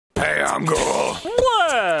Hey, I'm Ghoul.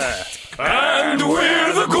 What? And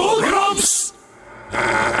we're the Ghoul Grumps.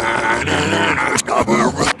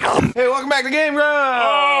 Hey, welcome back to GameGrumps.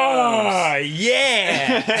 Oh,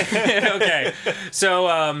 yeah. Okay, so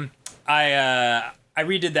I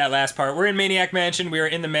redid that last part. We're in Maniac Mansion. We are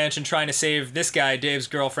in the mansion trying to save this guy, Dave's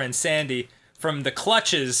girlfriend Sandy, from the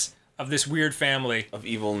clutches of this weird family of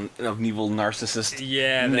evil narcissist.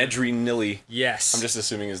 Yeah, Nedry Nilly. Yes. I'm just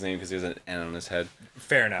assuming his name because he has an N on his head.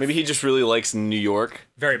 Fair enough. Maybe he just really likes New York.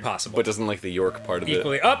 Very possible. But doesn't like the York part of it.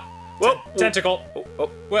 Equally up. Whoa, Tentacle. Oh.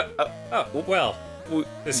 What? Well.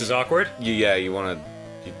 This is awkward. Yeah, you want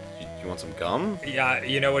some gum? Yeah,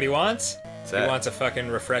 you know what he wants? What's He that? wants a fucking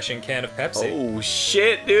refreshing can of Pepsi. Oh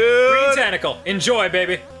shit, dude! Green Tentacle. Enjoy,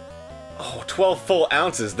 baby. Oh, 12 full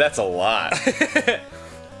ounces. That's a lot.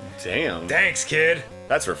 Damn. Thanks, kid.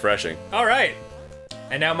 That's refreshing. All right.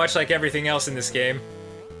 And now, much like everything else in this game,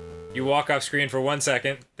 you walk off screen for 1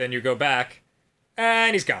 second, then you go back,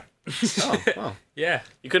 and he's gone. Oh. Yeah.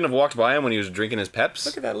 You couldn't have walked by him when he was drinking his Peps?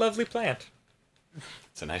 Look at that lovely plant.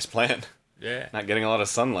 It's a nice plant. Yeah. Not getting a lot of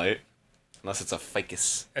sunlight. Unless it's a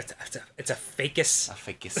ficus. It's a ficus. A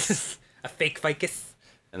ficus. A fake ficus.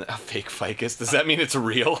 And a fake ficus? Does that mean it's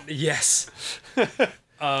real? Yes.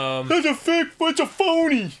 It's a fake, it's a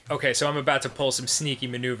phony! Okay, so I'm about to pull some sneaky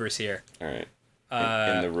maneuvers here. Alright.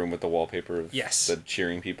 In the room with the wallpaper of yes. the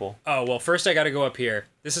cheering people? Oh, well, first I gotta go up here.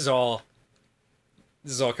 This is all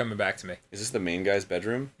coming back to me. Is this the main guy's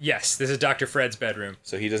bedroom? Yes, this is Dr. Fred's bedroom.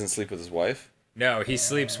 So he doesn't sleep with his wife? No, he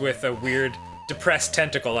sleeps with a weird, depressed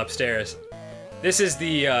tentacle upstairs. This is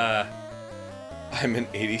the, I'm an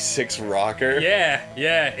 86 rocker?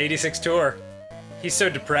 Yeah, 86 tour. He's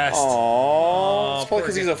so depressed. Aww. It's probably poor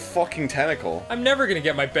because he's a fucking tentacle. I'm never gonna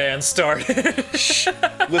get my band started. Shh.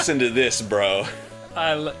 Listen to this, bro.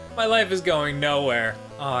 My life is going nowhere.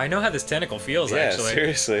 Oh, I know how this tentacle feels, actually. Yeah,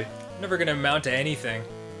 seriously. I'm never gonna amount to anything.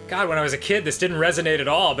 God, when I was a kid, this didn't resonate at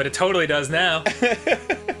all, but it totally does now.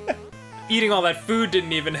 Eating all that food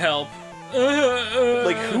didn't even help.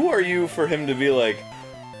 Like, who are you for him to be like,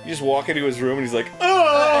 you just walk into his room and he's like,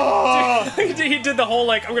 oh! He did the whole,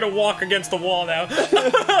 like, I'm gonna walk against the wall now.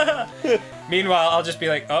 Meanwhile, I'll just be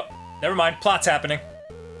like, oh, never mind, plot's happening.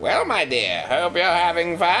 Well, my dear, hope you're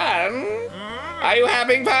having fun. Are you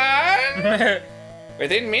having fun?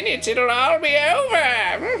 Within minutes, it'll all be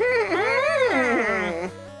over.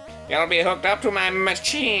 You'll be hooked up to my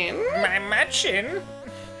machine. My machine?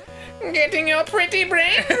 Getting your pretty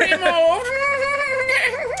brain removed.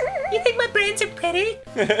 You think my brains are pretty?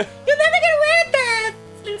 You'll never get away with that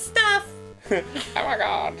and stuff. Oh my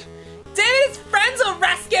god. David, his friends will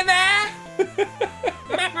rescue me.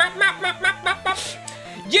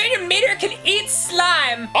 You and your meter can eat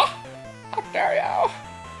slime. Oh, how dare you?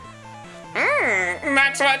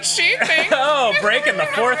 That's what she thinks. Oh, breaking the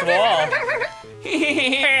fourth wall.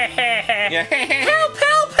 Help,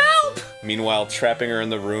 help, help! Meanwhile, trapping her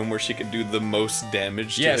in the room where she could do the most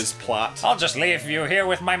damage to his plot. I'll just leave you here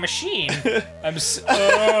with my machine. I'm so,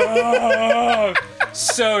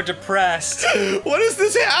 so depressed. What is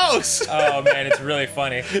this house? Oh man, it's really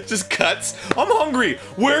funny. Just cuts. I'm hungry.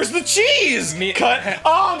 Where's the cheese? Cut.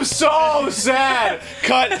 Oh, I'm so sad.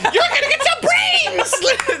 Cut. You're gonna get some brains.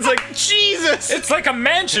 It's like Jesus. It's like a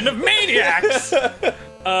mansion of maniacs.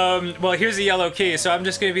 Well, here's a yellow key, so I'm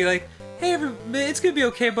just gonna be like, hey, it's gonna be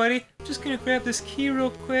okay, buddy. I'm just gonna grab this key real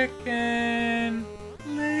quick and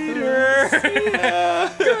later.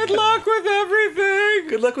 Good luck with everything.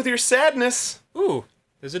 Good luck with your sadness. Ooh,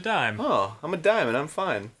 there's a dime. Oh, I'm a dime and I'm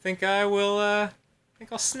fine. Think I'll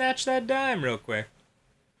snatch that dime real quick.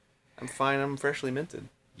 I'm fine. I'm freshly minted.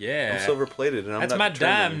 Yeah. I'm silver plated and I'm That's not my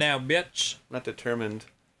determined. dime now, bitch. I'm not determined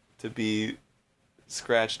to be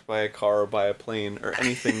scratched by a car or by a plane or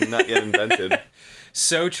anything not yet invented.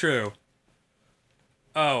 So true.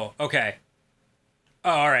 Oh, okay.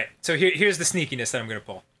 Oh, all right. So here's the sneakiness that I'm gonna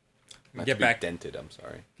pull. Not Get to be back. dented. I'm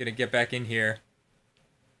sorry. Gonna get back in here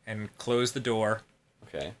and close the door.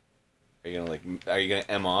 Okay. Are you gonna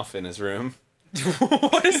M off in his room?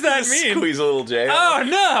 What does that mean? Squeeze a little J. Oh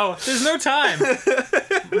no! There's no time.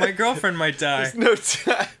 My girlfriend might die. There's no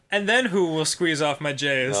time. And then who will squeeze off my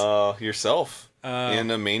J's? Yourself.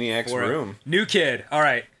 In a maniac's room. New kid. All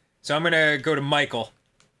right. So I'm gonna go to Michael.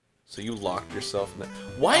 So you locked yourself in there.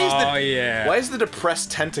 Why is the depressed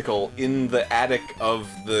tentacle in the attic of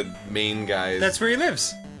the main guy's? That's where he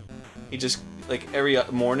lives. He just, like, every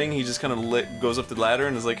morning, he just kind of goes up the ladder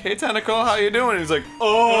and is like, hey, Tentacle, how you doing? And he's like,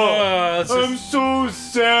 I'm so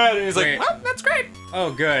sad. And he's like, well, that's great.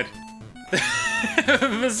 Oh, good.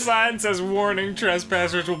 The sign says, warning,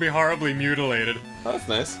 trespassers will be horribly mutilated. Oh, that's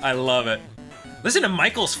nice. I love it. Listen to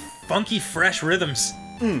Michael's funky, fresh rhythms.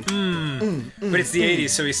 But it's the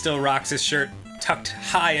 80s, so he still rocks his shirt tucked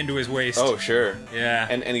high into his waist. Oh, sure. Yeah.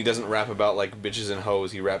 And he doesn't rap about, like, bitches and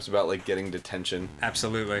hoes. He raps about, like, getting detention.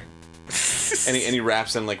 Absolutely. And he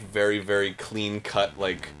raps in, like, very, very clean-cut,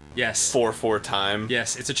 like... Yes. 4/4 time.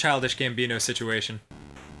 Yes, it's a Childish Gambino situation.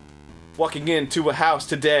 Walking into a house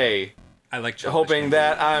today... I like Childish hoping Gambino.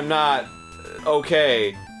 that I'm not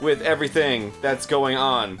okay with everything that's going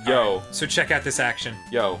on. Yo. Right, so check out this action.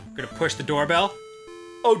 Yo. I'm gonna push the doorbell.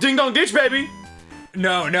 Oh, ding dong ditch, baby!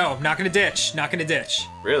 No, not gonna ditch. Not gonna ditch.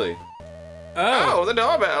 Really? Oh. Oh, the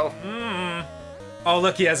doorbell. Oh,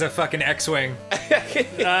 look, he has a fucking X-Wing.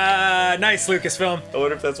 Nice, Lucasfilm. I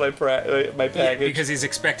wonder if that's my package. Yeah, because he's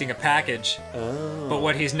expecting a package. Oh. But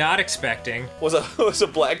what he's not expecting... Was a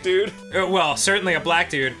black dude? Well, certainly a black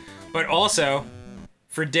dude, but also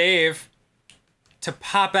for Dave to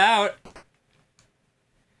pop out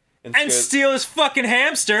and steal his fucking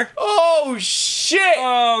hamster. Oh, shit!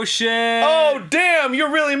 Oh, shit. Oh, damn,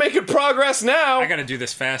 you're really making progress now! I gotta do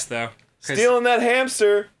this fast, though. Stealing that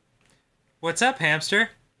hamster. What's up,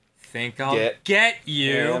 hamster? Think I'll get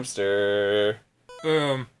you. Hamster.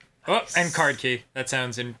 Boom. Oh, and card key. That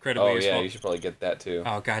sounds incredibly useful. Oh, yeah, you should probably get that, too.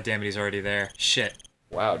 Oh, goddammit, he's already there. Shit.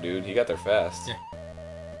 Wow, dude, he got there fast. Yeah.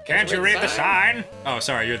 Can't you read the sign? Oh,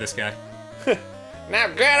 sorry, you're this guy. Now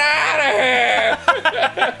get out of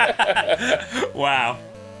here! Wow.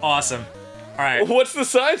 Awesome. Alright. What's the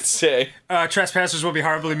sign say? Trespassers will be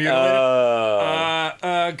horribly mutilated.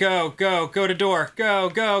 Go to door.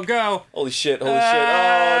 Go. Holy shit. Oh,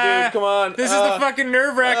 dude, come on. This is the fucking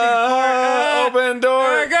nerve-wracking part. Open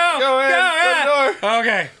door. Go in. Open door.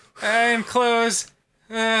 Okay. And close.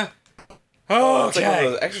 Okay. It's like one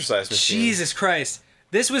of those exercise machines. Jesus Christ.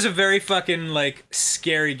 This was a very fucking, like,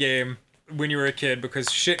 scary game when you were a kid because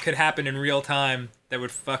shit could happen in real time that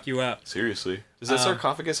would fuck you up. Seriously. Does that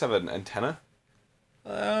sarcophagus have an antenna?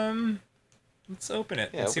 Let's open it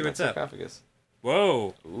Yeah, and see what's up. Sarcophagus.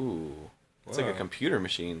 Whoa. Ooh. It's like a computer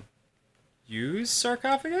machine. Use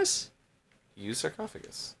sarcophagus? Use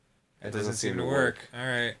sarcophagus. It doesn't seem to work.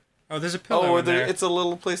 Alright. Oh, there's a pillow in there. It's a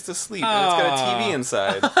little place to sleep, and it's got a TV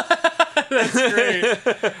inside. That's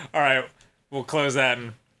great. Alright, we'll close that,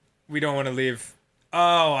 and we don't want to leave.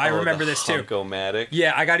 Oh, I remember this too. Hunkomatic.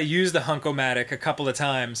 Yeah, I got to use the Hunkomatic a couple of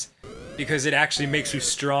times because it actually makes you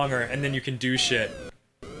stronger, and then you can do shit.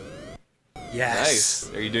 Yes.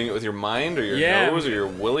 Nice. Are you doing it with your mind, or your nose, or your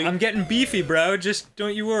willy? I'm getting beefy, bro. Just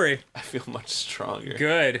don't you worry. I feel much stronger.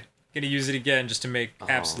 Good. Gonna use it again just to make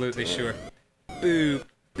absolutely damn. sure. Boop,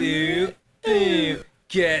 boop, boop.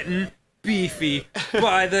 Getting beefy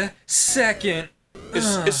by the second.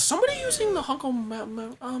 Is somebody using the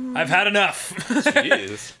Hunko? I've had enough.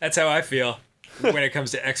 Jeez. That's how I feel when it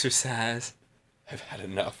comes to exercise. I've had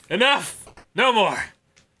enough. Enough! No more!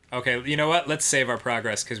 Okay, you know what? Let's save our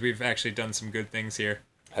progress, because we've actually done some good things here.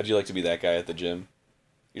 How'd you like to be that guy at the gym?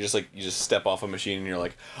 You're just like, you just step off a machine and you're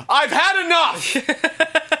like, I've had enough!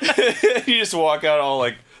 You just walk out all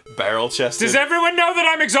like barrel-chested. Does everyone know that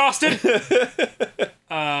I'm exhausted?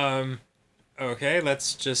 Okay,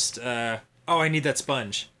 let's just, oh, I need that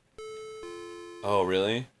sponge. Oh,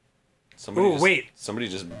 really? Wait. Somebody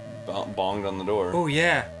just bonged on the door. Oh,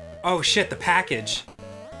 yeah. Oh, shit, the package.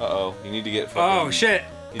 Uh-oh, you need to get fucking... Oh, shit.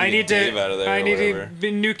 I need to... Dave out of there I or need whatever.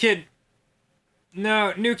 to... New kid.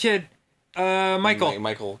 No, new kid. Michael.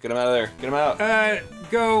 Michael, get him out of there. Get him out.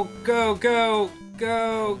 Go.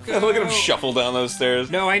 Look at him shuffle down those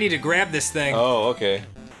stairs. No, I need to grab this thing. Oh, okay.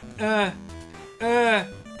 Got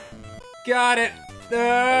it. And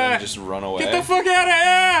then just run away. Get the fuck out of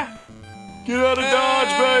here! Get out of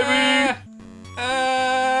Dodge, baby!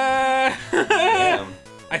 Damn.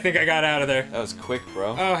 I think I got out of there. That was quick,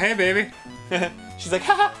 bro. Oh, hey, baby. She's like,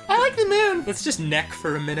 haha, I like the moon. Let's just neck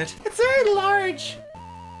for a minute. It's very large.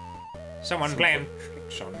 Someone playing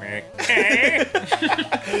tricks on me. Hey!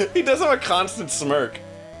 He does have a constant smirk.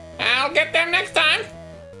 I'll get them next time.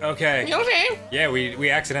 Okay. You know what I'm saying? Yeah, we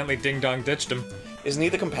accidentally ding-dong ditched him. Isn't he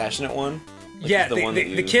the compassionate one? Like, Yeah, the one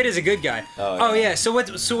that the kid is a good guy. Oh, yeah. So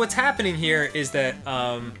what's happening here is that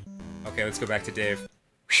okay, let's go back to Dave.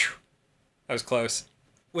 Whew. That was close.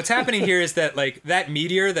 What's happening here is that like that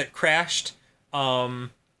meteor that crashed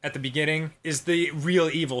at the beginning is the real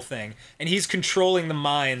evil thing, and he's controlling the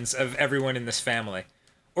minds of everyone in this family,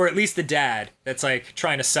 or at least the dad that's like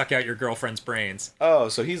trying to suck out your girlfriend's brains. Oh,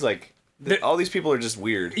 so he's like, all these people are just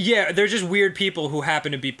weird. Yeah, they're just weird people who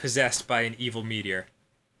happen to be possessed by an evil meteor.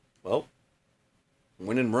 Well,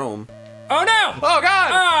 when in Rome. Oh no! Oh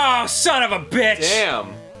God! Oh, son of a bitch!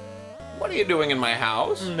 Damn! What are you doing in my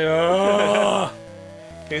house? No.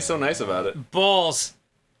 He's so nice about it. Balls.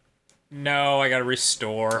 No, I gotta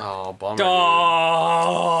restore. Oh, bummer.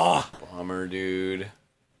 Oh, Dude. Bummer, dude.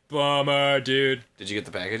 bummer, dude. Did you get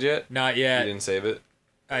the package yet? Not You yet. didn't save it?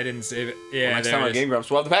 I didn't save it. Yeah, Well, next there time it on is. GameGrumps,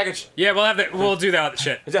 we'll have the package. Yeah, we'll have that. We'll do that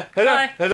shit. Bye.